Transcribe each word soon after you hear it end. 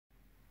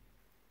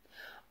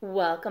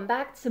Welcome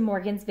back to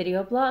Morgan's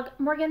video blog,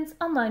 Morgan's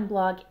online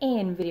blog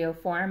in video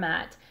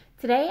format.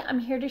 Today I'm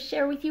here to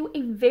share with you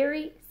a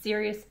very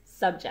serious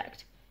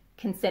subject: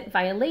 consent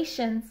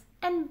violations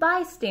and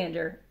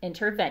bystander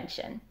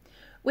intervention.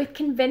 With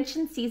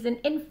convention season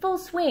in full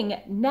swing,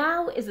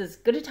 now is as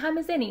good a time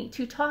as any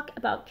to talk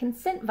about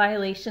consent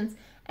violations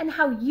and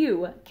how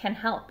you can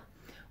help.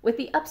 With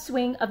the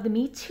upswing of the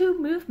Me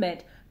Too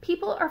movement,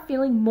 people are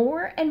feeling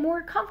more and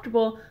more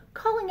comfortable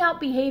calling out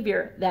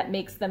behavior that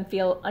makes them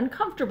feel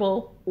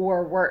uncomfortable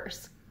or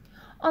worse.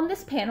 On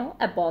this panel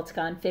at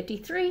Balticon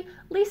 53,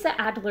 Lisa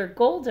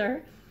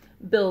Adler-Golder,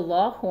 Bill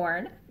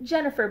Lawhorn,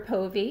 Jennifer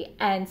Povey,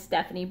 and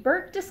Stephanie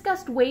Burke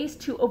discussed ways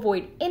to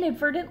avoid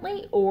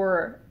inadvertently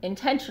or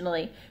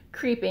intentionally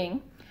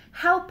creeping,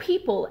 how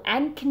people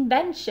and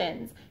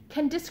conventions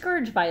can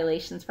discourage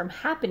violations from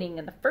happening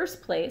in the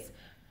first place,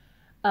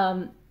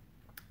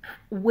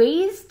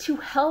 ways to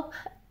help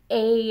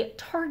a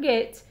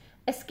target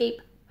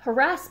escape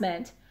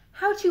harassment,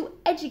 how to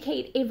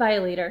educate a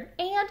violator,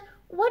 and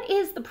what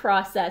is the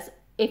process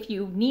if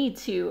you need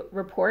to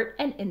report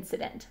an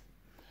incident.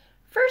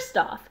 First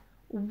off,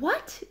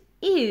 what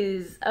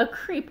is a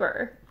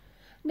creeper?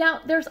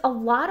 Now, there's a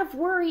lot of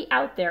worry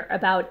out there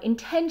about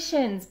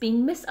intentions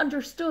being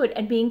misunderstood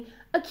and being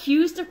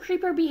accused of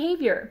creeper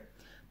behavior.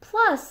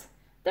 Plus,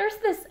 there's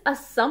this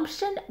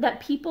assumption that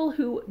people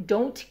who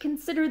don't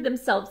consider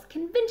themselves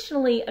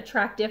conventionally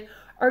attractive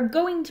are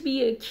going to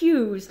be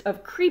accused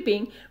of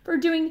creeping for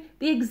doing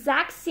the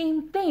exact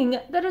same thing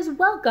that is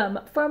welcome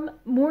from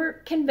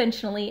more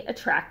conventionally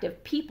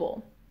attractive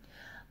people.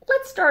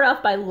 Let's start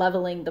off by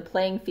leveling the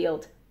playing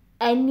field.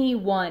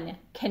 Anyone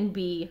can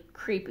be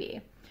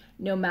creepy.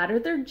 No matter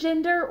their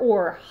gender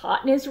or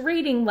hotness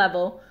rating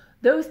level,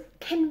 those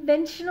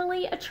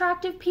conventionally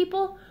attractive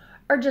people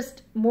are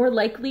just more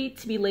likely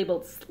to be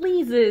labeled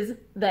sleazes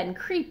than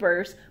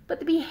creepers, but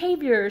the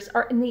behaviors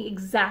are in the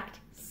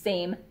exact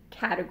same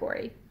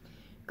category.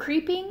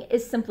 Creeping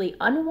is simply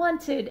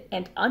unwanted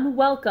and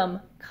unwelcome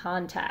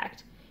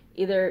contact,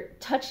 either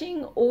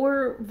touching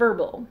or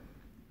verbal,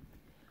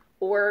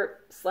 or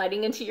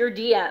sliding into your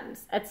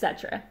DMs,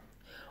 etc.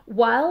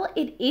 While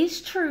it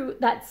is true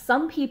that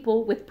some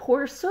people with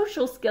poor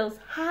social skills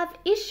have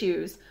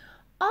issues,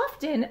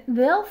 often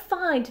they'll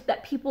find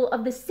that people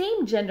of the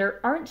same gender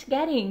aren't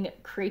getting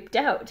creeped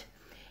out.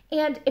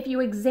 And if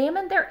you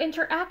examine their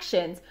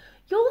interactions,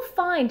 you'll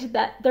find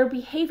that their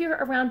behavior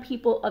around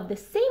people of the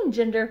same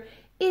gender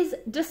is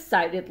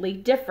decidedly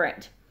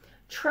different.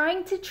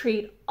 Trying to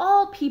treat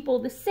all people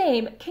the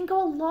same can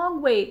go a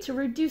long way to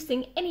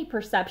reducing any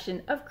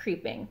perception of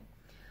creeping.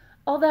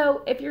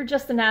 Although, if you're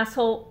just an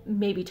asshole,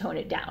 maybe tone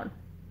it down.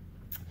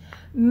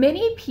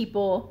 Many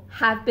people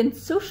have been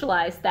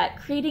socialized that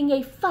creating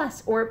a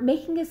fuss or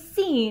making a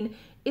scene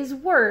is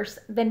worse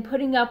than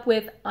putting up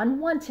with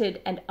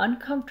unwanted and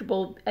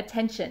uncomfortable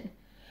attention,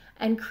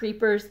 and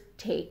creepers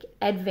take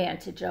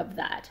advantage of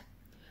that.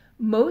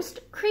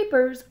 Most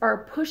creepers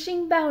are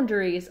pushing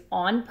boundaries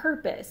on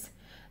purpose.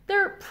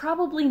 They're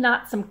probably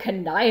not some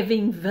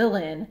conniving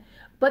villain,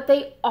 but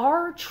they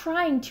are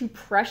trying to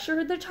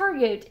pressure the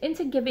target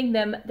into giving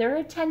them their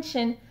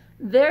attention,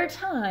 their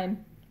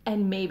time,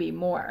 and maybe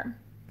more.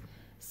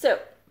 So,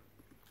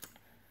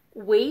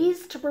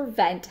 ways to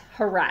prevent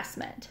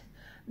harassment.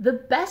 The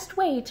best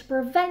way to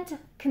prevent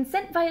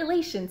consent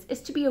violations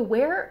is to be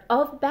aware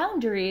of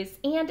boundaries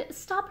and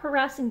stop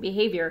harassing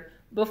behavior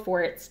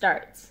before it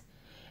starts.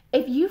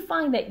 If you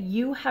find that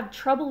you have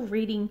trouble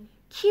reading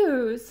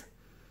cues,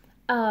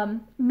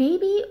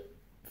 maybe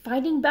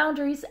finding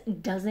boundaries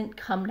doesn't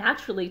come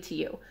naturally to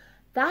you.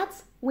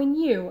 That's when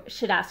you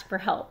should ask for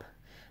help.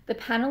 The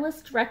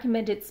panelists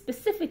recommended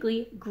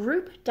specifically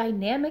group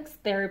dynamics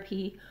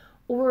therapy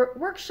or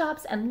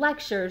workshops and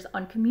lectures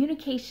on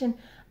communication,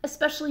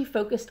 especially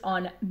focused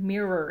on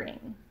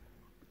mirroring.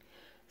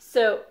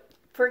 So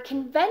for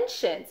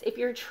conventions, if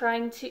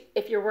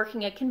you're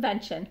working at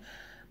convention,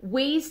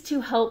 ways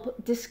to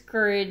help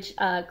discourage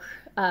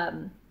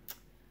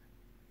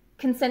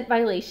consent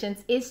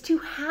violations is to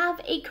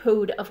have a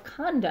code of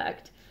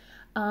conduct.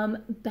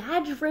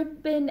 Badge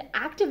ribbon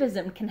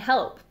activism can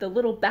help. The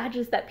little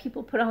badges that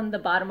people put on the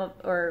bottom of,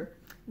 or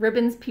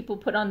ribbons people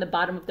put on the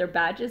bottom of their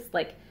badges,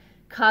 like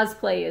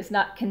cosplay is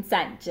not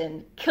consent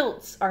and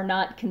kilts are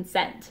not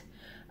consent.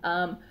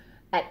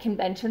 At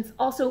conventions,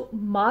 also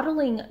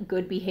modeling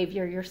good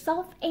behavior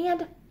yourself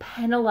and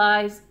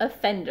penalize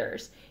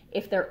offenders.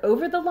 If they're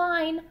over the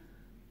line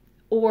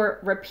or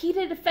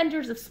repeated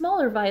offenders of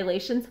smaller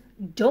violations,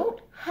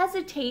 don't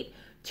hesitate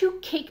to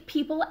kick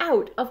people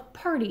out of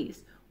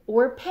parties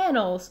or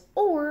panels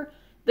or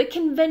the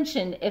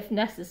convention if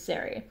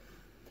necessary.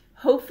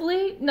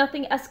 Hopefully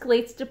nothing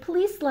escalates to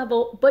police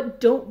level, but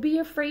don't be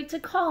afraid to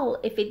call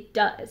if it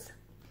does.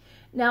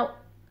 Now,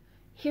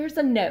 here's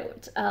a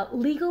note.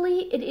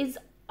 Legally, it is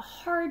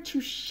hard to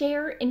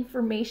share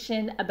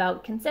information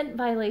about consent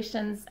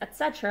violations,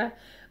 etc.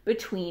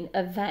 between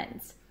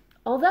events.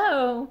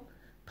 Although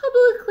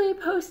publicly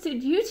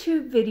posted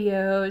YouTube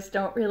videos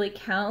don't really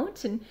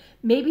count, and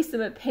maybe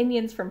some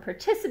opinions from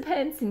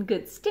participants in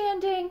good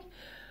standing.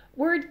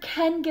 Word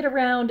can get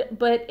around,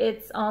 but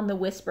it's on the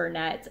whisper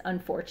net,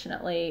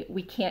 unfortunately.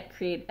 We can't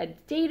create a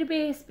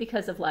database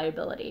because of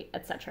liability,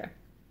 etc.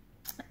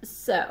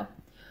 So,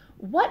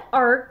 what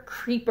are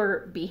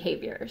creeper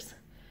behaviors?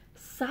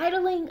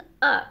 Sidling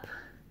up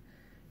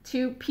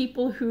to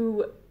people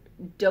who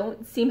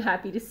don't seem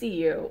happy to see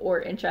you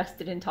or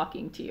interested in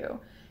talking to you.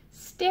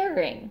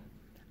 Staring.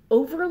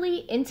 Overly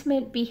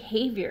intimate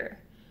behavior.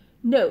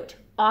 Note,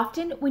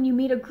 often when you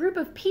meet a group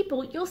of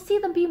people, you'll see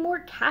them be more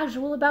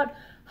casual about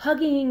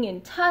hugging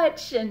and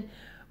touch, and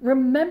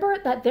remember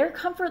that their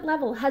comfort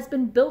level has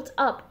been built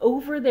up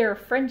over their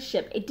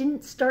friendship. It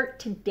didn't start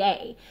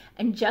today.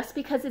 And just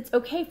because it's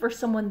okay for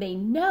someone they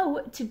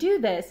know to do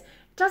this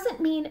doesn't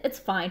mean it's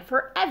fine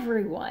for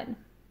everyone.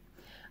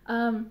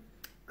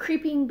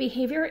 Creeping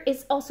behavior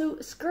is also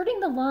skirting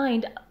the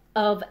line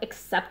of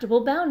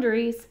acceptable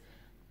boundaries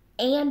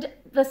and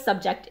the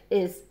subject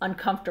is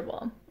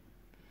uncomfortable.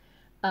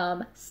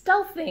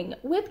 Stealthing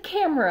with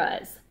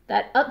cameras,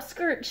 that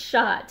upskirt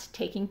shot,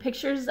 taking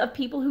pictures of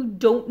people who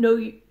don't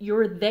know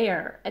you're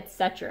there,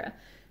 etc.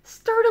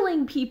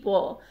 Startling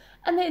people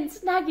and then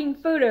snagging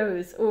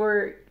photos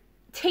or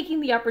taking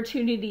the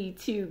opportunity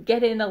to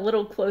get in a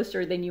little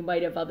closer than you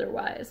might have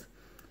otherwise.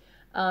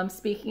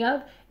 Speaking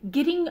of,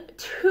 getting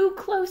too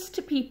close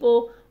to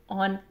people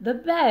on the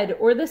bed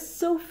or the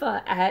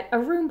sofa at a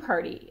room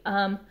party.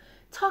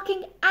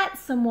 Talking at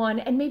someone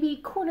and maybe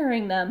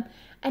cornering them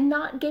and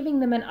not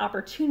giving them an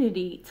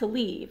opportunity to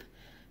leave.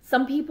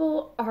 Some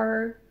people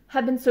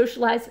have been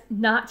socialized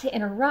not to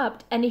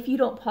interrupt, and if you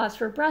don't pause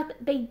for breath,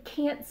 they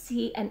can't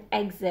see an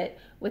exit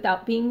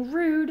without being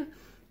rude,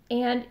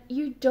 and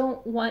you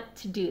don't want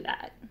to do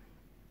that.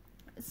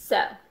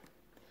 So,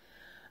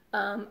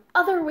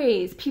 other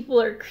ways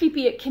people are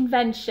creepy at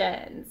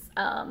conventions,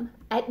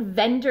 at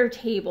vendor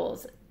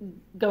tables,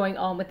 going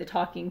on with the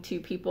talking to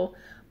people,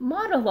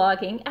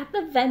 monologuing at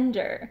the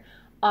vendor,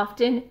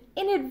 often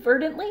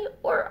inadvertently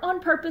or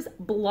on purpose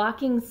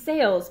blocking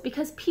sales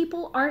because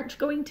people aren't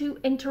going to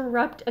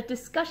interrupt a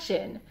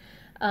discussion.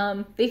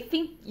 They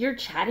think you're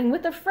chatting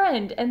with a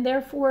friend, and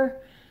therefore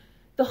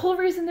the whole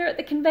reason they're at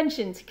the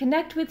convention, to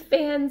connect with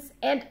fans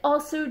and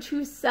also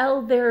to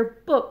sell their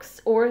books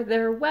or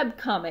their web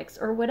comics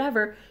or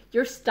whatever,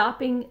 you're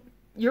shutting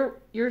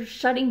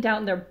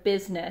down their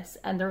business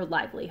and their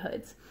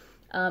livelihoods.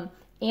 And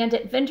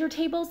at vendor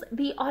tables,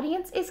 the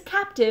audience is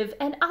captive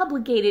and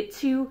obligated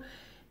to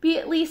be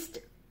at least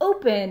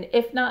open,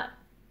 if not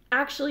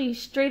actually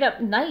straight up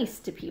nice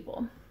to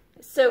people.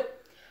 So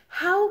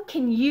how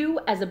can you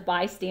as a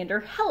bystander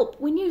help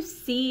when you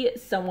see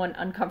someone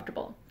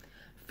uncomfortable?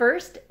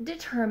 First,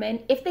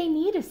 determine if they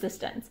need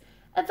assistance.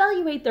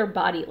 Evaluate their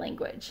body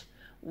language.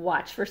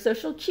 Watch for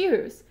social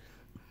cues.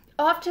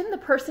 Often the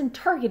person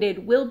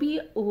targeted will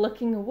be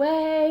looking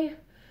away,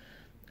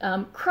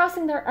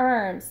 crossing their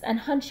arms and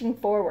hunching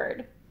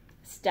forward,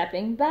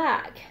 stepping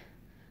back,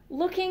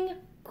 looking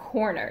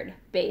cornered,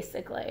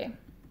 basically.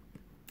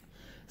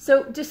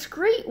 So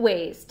discreet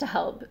ways to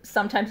help.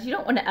 Sometimes you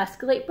don't want to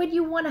escalate, but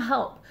you want to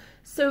help.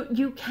 So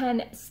you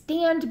can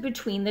stand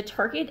between the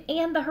target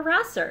and the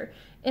harasser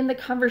in the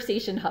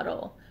conversation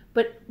huddle,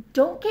 but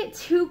don't get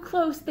too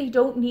close. They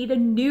don't need a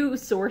new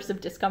source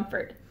of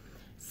discomfort.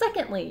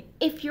 Secondly,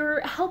 if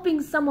you're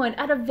helping someone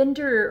at a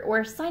vendor or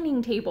a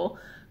signing table,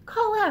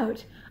 call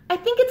out, "I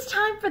think it's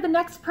time for the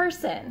next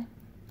person."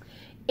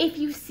 If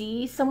you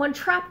see someone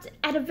trapped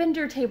at a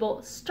vendor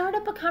table, start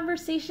up a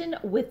conversation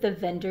with the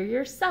vendor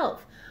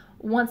yourself.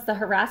 Once the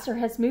harasser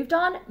has moved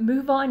on,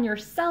 move on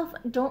yourself.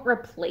 Don't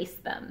replace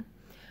them.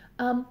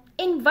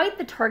 Invite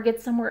the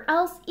target somewhere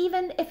else,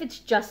 even if it's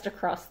just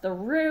across the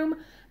room.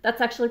 That's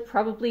actually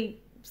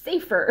probably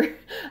safer,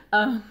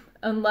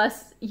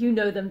 unless you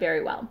know them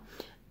very well.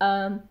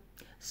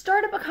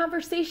 Start up a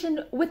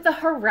conversation with the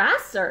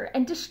harasser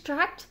and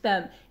distract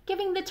them,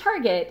 giving the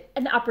target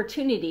an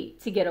opportunity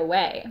to get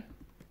away.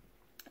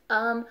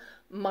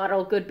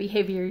 Model good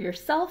behavior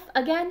yourself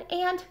again,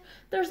 and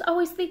there's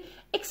always the,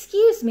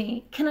 "Excuse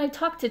me, can I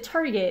talk to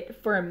target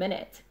for a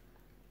minute?"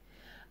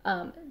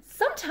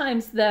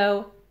 Sometimes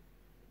though,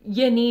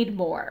 you need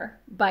more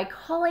by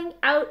calling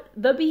out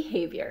the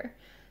behavior.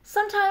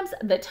 Sometimes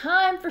the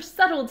time for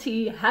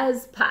subtlety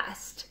has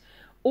passed,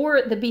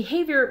 or the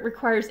behavior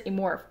requires a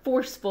more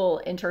forceful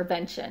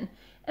intervention.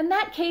 In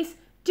that case,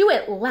 do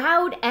it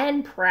loud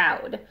and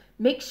proud.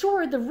 Make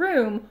sure the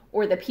room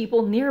or the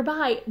people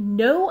nearby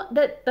know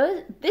that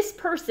this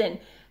person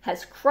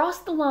has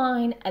crossed the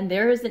line and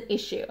there is an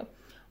issue.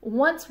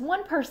 Once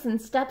one person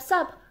steps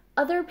up,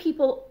 other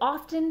people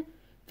often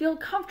feel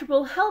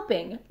comfortable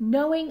helping,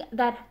 knowing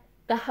that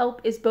the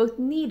help is both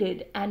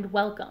needed and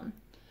welcome.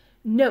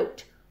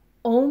 Note,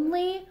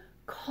 only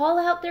call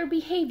out their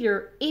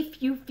behavior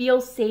if you feel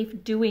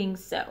safe doing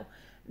so.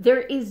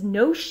 There is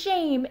no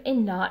shame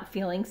in not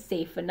feeling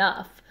safe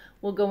enough.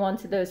 We'll go on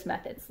to those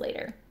methods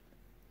later.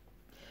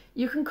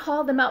 You can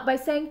call them out by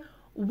saying,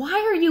 "Why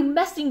are you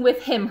messing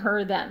with him,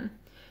 her, them?"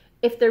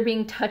 If they're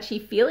being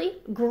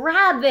touchy-feely,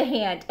 grab the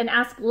hand and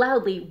ask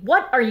loudly,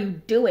 "What are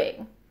you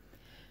doing?"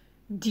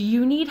 Do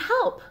you need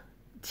help?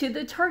 To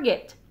the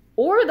target,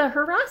 or the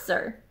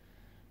harasser.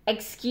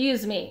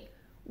 Excuse me,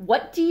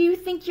 what do you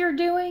think you're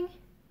doing?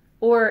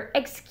 Or,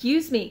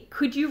 excuse me,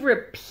 could you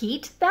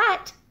repeat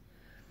that?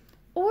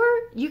 Or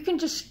you can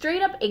just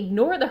straight up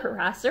ignore the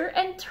harasser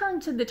and turn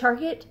to the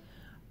target.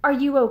 Are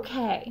you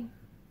okay?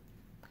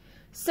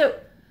 So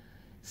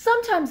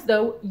sometimes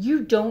though,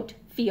 you don't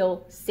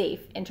feel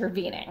safe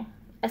intervening,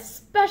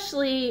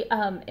 especially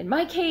in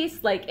my case,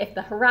 like if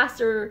the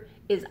harasser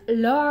is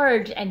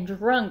large and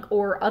drunk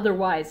or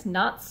otherwise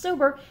not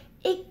sober,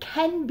 it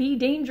can be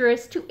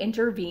dangerous to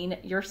intervene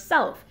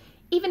yourself.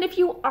 Even if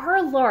you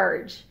are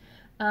large,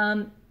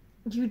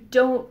 you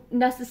don't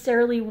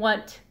necessarily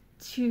want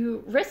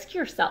to risk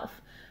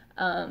yourself.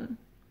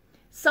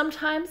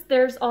 Sometimes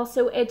there's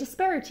also a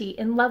disparity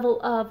in level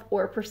of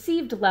or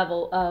perceived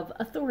level of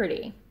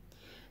authority.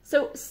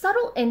 So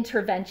subtle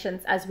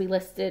interventions, as we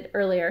listed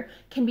earlier,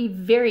 can be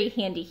very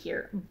handy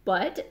here,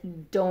 but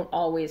don't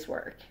always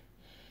work.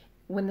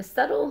 When the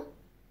subtle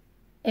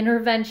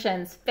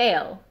interventions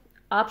fail,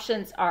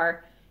 options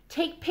are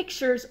take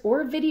pictures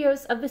or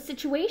videos of the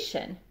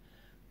situation,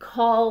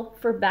 call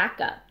for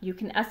backup. You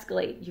can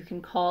escalate. You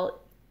can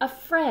call a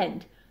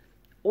friend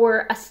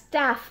or a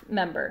staff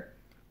member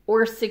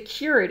or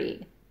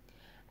security.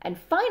 And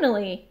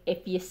finally,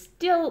 if you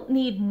still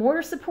need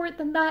more support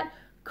than that,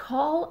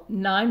 call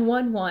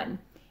 911.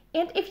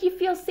 And if you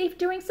feel safe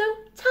doing so,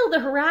 tell the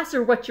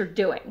harasser what you're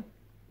doing.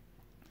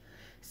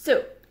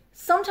 So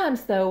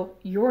sometimes though,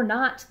 you're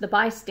not the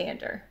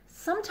bystander.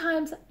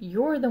 Sometimes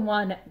you're the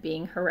one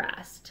being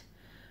harassed.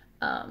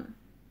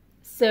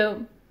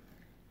 So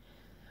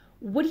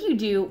what do you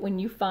do when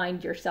you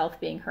find yourself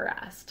being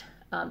harassed?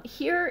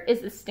 Here is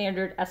the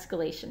standard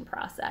escalation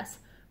process.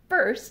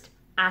 First,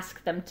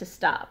 ask them to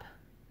stop.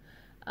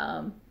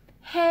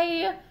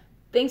 Hey,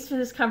 thanks for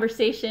this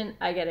conversation,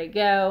 I gotta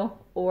go,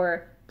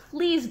 or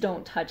please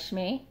don't touch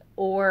me,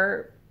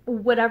 or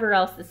whatever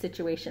else the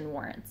situation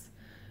warrants.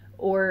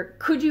 Or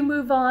could you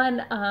move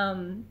on?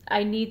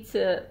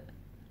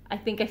 I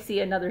think I see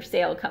another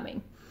sale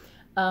coming.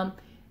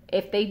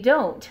 If they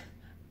don't,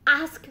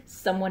 ask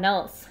someone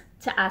else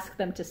to ask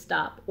them to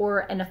stop, or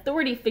an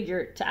authority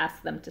figure to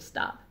ask them to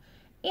stop.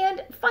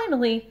 And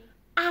finally,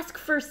 ask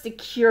for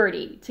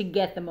security to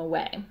get them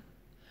away.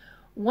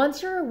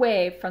 Once you're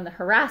away from the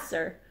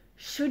harasser,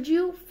 should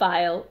you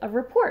file a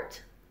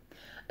report?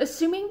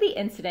 Assuming the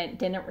incident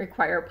didn't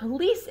require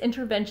police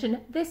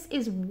intervention, this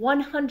is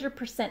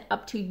 100%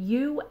 up to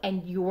you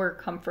and your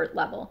comfort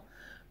level.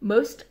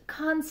 Most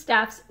con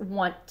staffs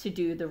want to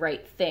do the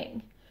right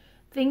thing.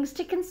 Things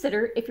to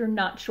consider if you're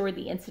not sure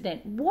the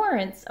incident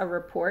warrants a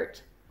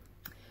report.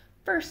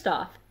 First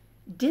off,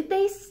 did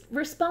they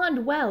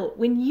respond well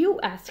when you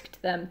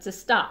asked them to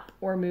stop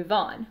or move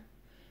on?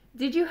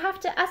 Did you have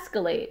to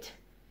escalate?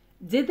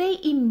 Did they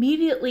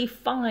immediately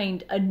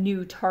find a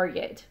new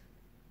target?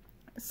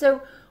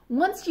 So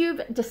once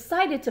you've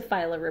decided to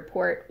file a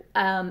report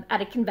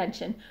at a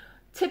convention,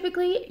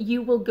 typically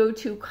you will go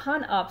to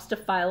Con Ops to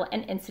file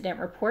an incident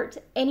report.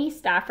 Any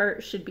staffer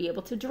should be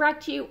able to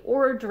direct you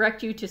or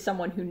direct you to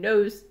someone who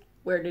knows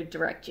where to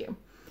direct you.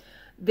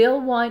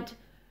 They'll want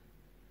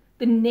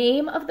the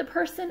name of the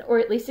person, or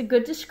at least a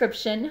good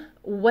description,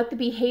 what the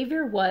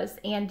behavior was,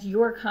 and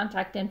your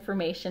contact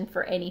information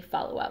for any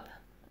follow-up.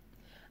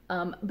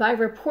 By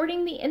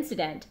reporting the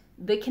incident,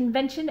 the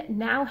convention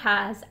now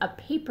has a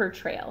paper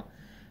trail,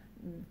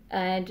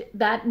 and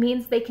that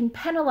means they can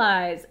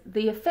penalize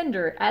the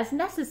offender as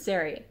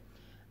necessary.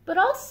 But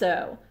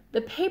also, the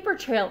paper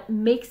trail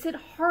makes it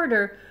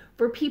harder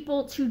for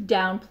people to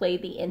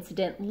downplay the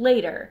incident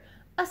later,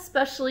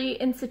 especially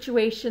in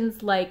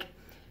situations like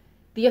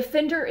the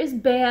offender is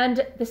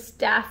banned, the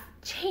staff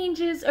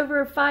changes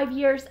over 5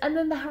 years, and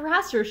then the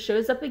harasser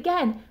shows up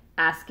again,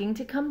 asking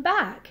to come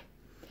back.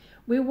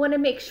 We want to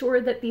make sure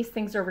that these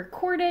things are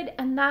recorded,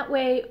 and that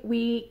way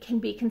we can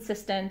be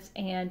consistent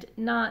and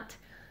not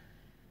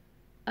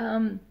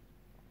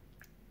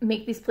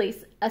make these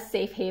places a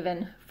safe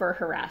haven for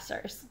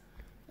harassers.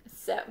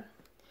 So,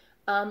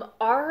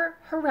 are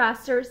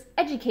harassers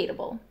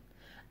educatable?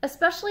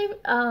 Especially,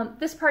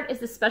 this part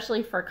is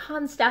especially for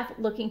con staff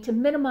looking to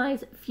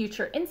minimize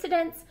future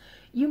incidents.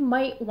 You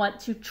might want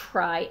to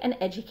try and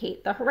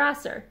educate the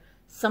harasser.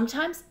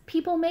 Sometimes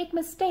people make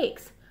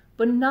mistakes,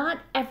 but not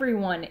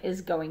everyone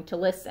is going to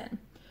listen.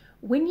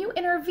 When you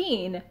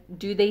intervene,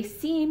 do they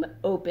seem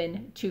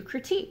open to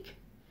critique?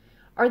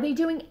 Are they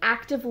doing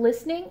active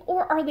listening,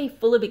 or are they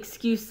full of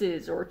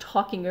excuses or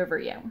talking over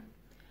you?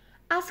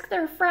 Ask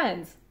their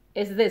friends,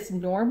 is this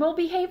normal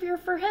behavior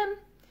for him?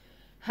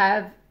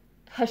 Has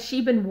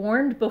she been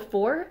warned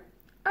before?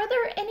 Are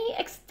there any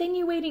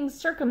extenuating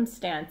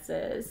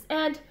circumstances?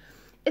 And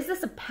is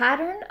this a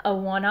pattern, a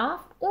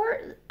one-off,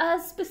 or a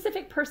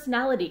specific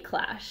personality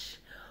clash?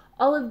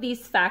 All of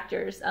these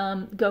factors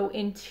go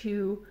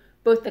into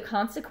both the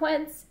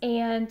consequence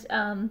and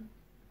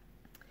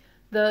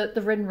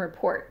the written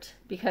report,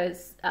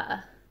 because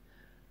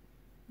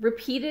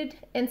repeated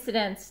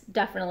incidents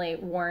definitely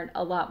warrant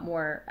a lot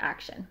more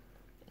action.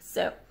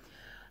 So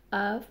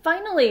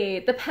Finally,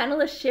 the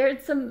panelists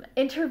shared some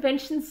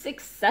intervention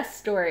success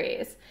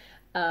stories.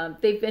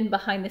 They've been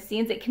behind the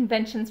scenes at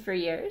conventions for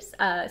years.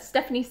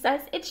 Stephanie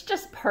says it's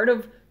just part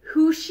of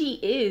who she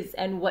is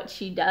and what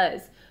she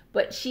does,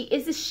 but she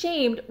is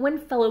ashamed when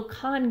fellow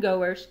con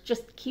goers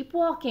just keep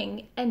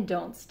walking and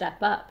don't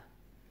step up.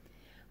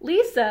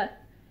 Lisa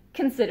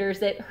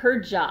considers it her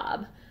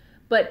job,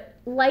 but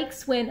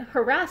likes when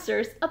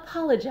harassers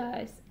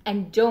apologize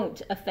and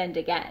don't offend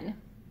again.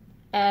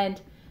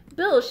 And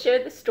Bill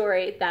shared the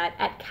story that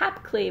at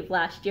Capclave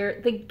last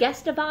year, the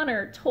guest of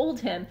honor told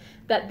him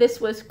that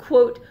this was,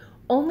 quote,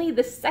 only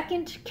the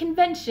second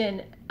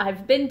convention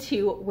I've been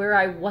to where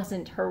I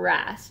wasn't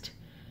harassed,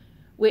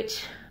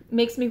 which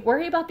makes me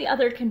worry about the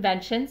other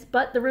conventions,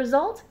 but the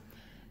result?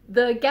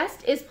 The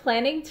guest is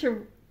planning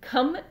to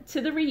come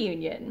to the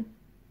reunion.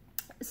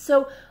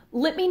 So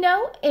let me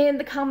know in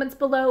the comments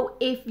below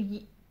if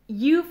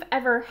you've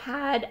ever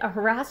had a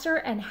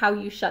harasser and how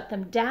you shut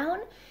them down,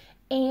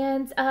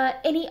 and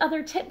any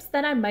other tips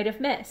that I might have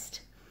missed.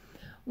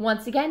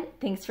 Once again,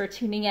 thanks for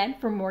tuning in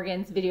for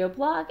Morgan's video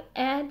blog,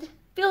 and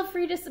feel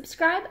free to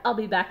subscribe. I'll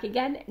be back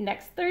again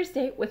next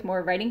Thursday with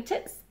more writing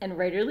tips and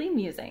writerly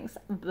musings.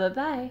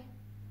 Bye-bye.